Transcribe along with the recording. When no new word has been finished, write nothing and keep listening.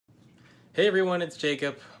Hey everyone, it's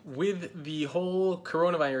Jacob. With the whole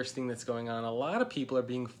coronavirus thing that's going on, a lot of people are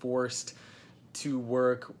being forced to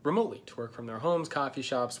work remotely, to work from their homes, coffee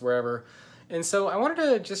shops, wherever. And so I wanted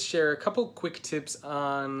to just share a couple quick tips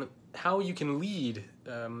on how you can lead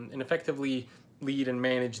and effectively lead and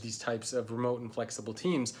manage these types of remote and flexible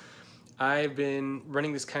teams. I've been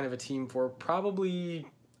running this kind of a team for probably,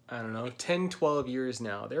 I don't know, 10, 12 years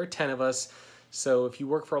now. There are 10 of us. So if you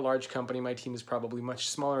work for a large company, my team is probably much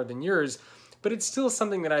smaller than yours, but it's still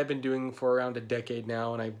something that I've been doing for around a decade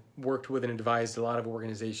now, and I've worked with and advised a lot of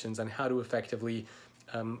organizations on how to effectively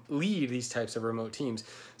lead these types of remote teams.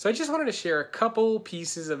 So I just wanted to share a couple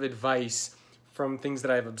pieces of advice from things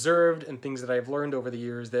that I've observed and things that I've learned over the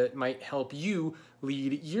years that might help you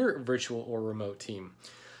lead your virtual or remote team.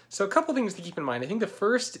 So a couple things to keep in mind. I think the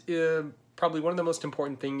first, probably one of the most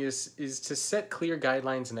important things is to set clear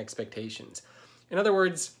guidelines and expectations. In other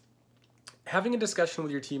words, having a discussion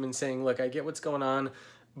with your team and saying, look, I get what's going on,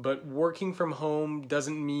 but working from home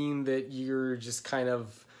doesn't mean that you're just kind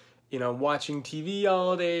of, watching TV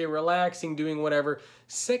all day, relaxing, doing whatever.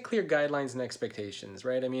 Set clear guidelines and expectations,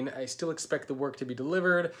 right? I mean, I still expect the work to be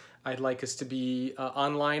delivered. I'd like us to be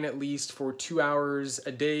online at least for 2 hours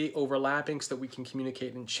a day overlapping so that we can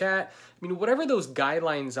communicate and chat. I mean, whatever those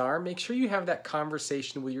guidelines are, make sure you have that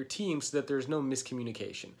conversation with your team so that there's no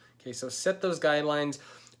miscommunication. Okay, so set those guidelines.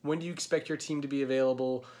 When do you expect your team to be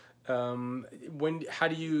available? How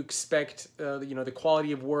do you expect the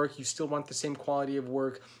quality of work? You still want the same quality of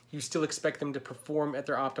work. You still expect them to perform at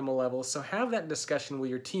their optimal level. So have that discussion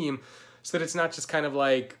with your team so that it's not just kind of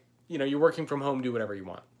like, you're working from home, do whatever you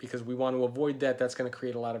want, because we want to avoid that. That's going to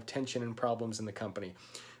create a lot of tension and problems in the company.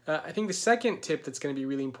 I think the second tip that's going to be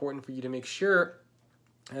really important for you to make sure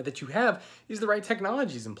that you have is the right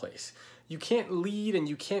technologies in place. You can't lead and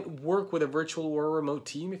you can't work with a virtual or a remote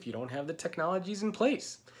team if you don't have the technologies in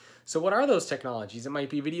place. So what are those technologies? It might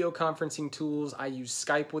be video conferencing tools. I use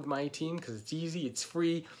Skype with my team because it's easy, it's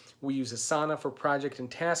free. We use Asana for project and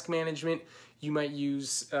task management. You might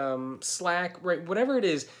use Slack, right? Whatever it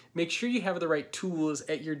is, make sure you have the right tools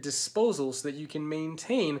at your disposal so that you can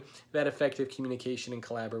maintain that effective communication and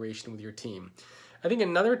collaboration with your team. I think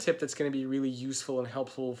another tip that's going to be really useful and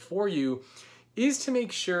helpful for you is to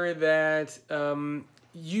make sure that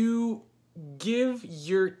you give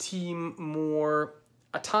your team more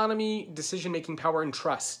autonomy, decision-making power, and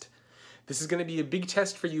trust. This is going to be a big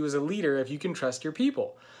test for you as a leader if you can trust your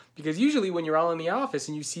people. Because usually when you're all in the office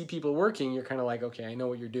and you see people working, you're kind of like, okay, I know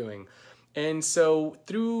what you're doing. And so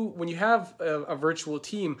when you have a virtual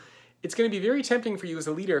team, it's going to be very tempting for you as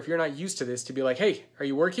a leader, if you're not used to this, to be like, hey, are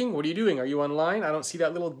you working? What are you doing? Are you online? I don't see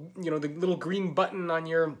that little, the little green button on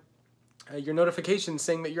your notification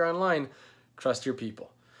saying that you're online. Trust your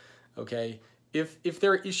people, okay? If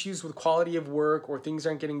there are issues with quality of work or things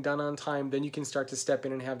aren't getting done on time, then you can start to step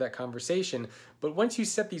in and have that conversation. But once you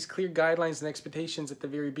set these clear guidelines and expectations at the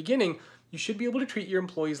very beginning, you should be able to treat your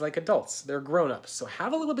employees like adults. They're grown-ups. So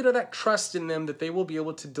have a little bit of that trust in them that they will be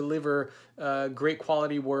able to deliver great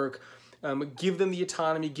quality work. Give them the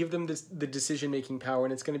autonomy, give them the decision-making power,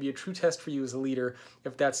 and it's going to be a true test for you as a leader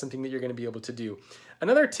if that's something that you're going to be able to do.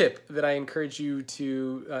 Another tip that I encourage you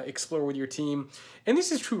to explore with your team, and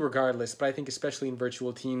this is true regardless, but I think especially in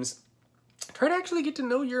virtual teams, try to actually get to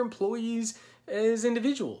know your employees as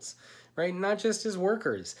individuals, right? Not just as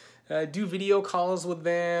workers. Do video calls with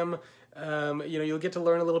them. You'll get to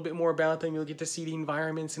learn a little bit more about them. You'll get to see the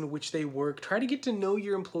environments in which they work. Try to get to know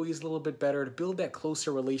your employees a little bit better, to build that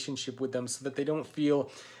closer relationship with them so that they don't feel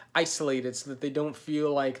isolated, so that they don't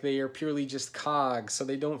feel like they are purely just cogs, so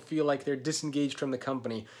they don't feel like they're disengaged from the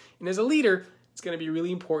company. And as a leader, it's going to be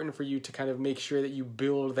really important for you to kind of make sure that you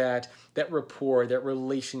build that rapport, that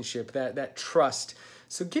relationship, that trust.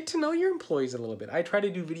 So get to know your employees a little bit. I try to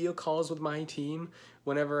do video calls with my team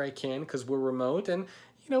whenever I can because we're remote, and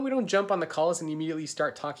we don't jump on the calls and immediately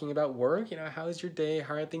start talking about work. How's your day?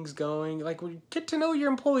 How are things going? Like, we get to know your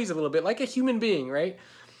employees a little bit, like a human being, right?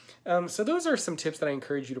 So those are some tips that I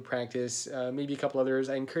encourage you to practice. Maybe a couple others.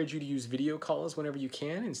 I encourage you to use video calls whenever you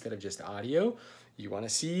can instead of just audio. You want to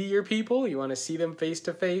see your people. You want to see them face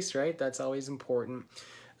to face, right? That's always important.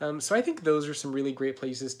 So I think those are some really great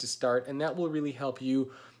places to start, and that will really help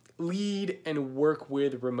you lead and work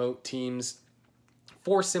with remote teams.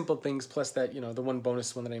 4 simple things, plus that, the one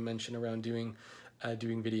bonus one that I mentioned around doing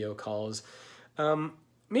video calls.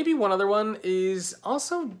 Maybe one other one is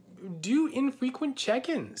also do infrequent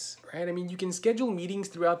check-ins, right? I mean, you can schedule meetings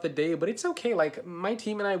throughout the day, but it's okay. Like my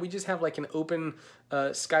team and I, we just have like an open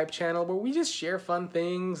Skype channel where we just share fun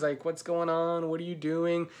things like what's going on, what are you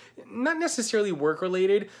doing? Not necessarily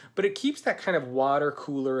work-related, but it keeps that kind of water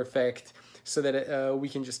cooler effect so that we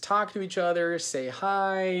can just talk to each other, say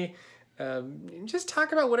hi, just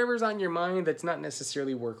talk about whatever's on your mind that's not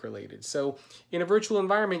necessarily work related. So in a virtual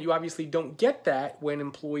environment, you obviously don't get that when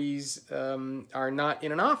employees are not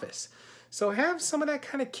in an office. So have some of that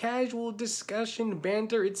kind of casual discussion,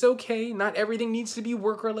 banter. It's okay. Not everything needs to be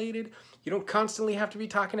work related. You don't constantly have to be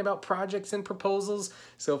talking about projects and proposals.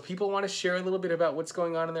 So if people want to share a little bit about what's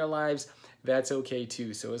going on in their lives, that's okay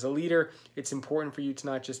too. So as a leader, it's important for you to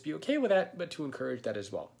not just be okay with that, but to encourage that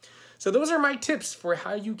as well. So those are my tips for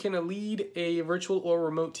how you can lead a virtual or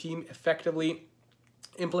remote team effectively.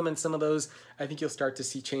 Implement some of those. I think you'll start to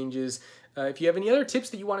see changes. If you have any other tips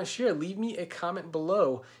that you want to share, leave me a comment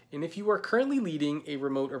below. And if you are currently leading a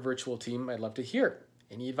remote or virtual team, I'd love to hear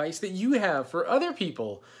any advice that you have for other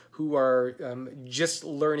people who are just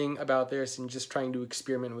learning about this and just trying to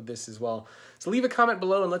experiment with this as well. So leave a comment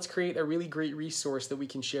below and let's create a really great resource that we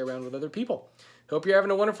can share around with other people. Hope you're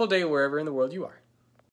having a wonderful day wherever in the world you are.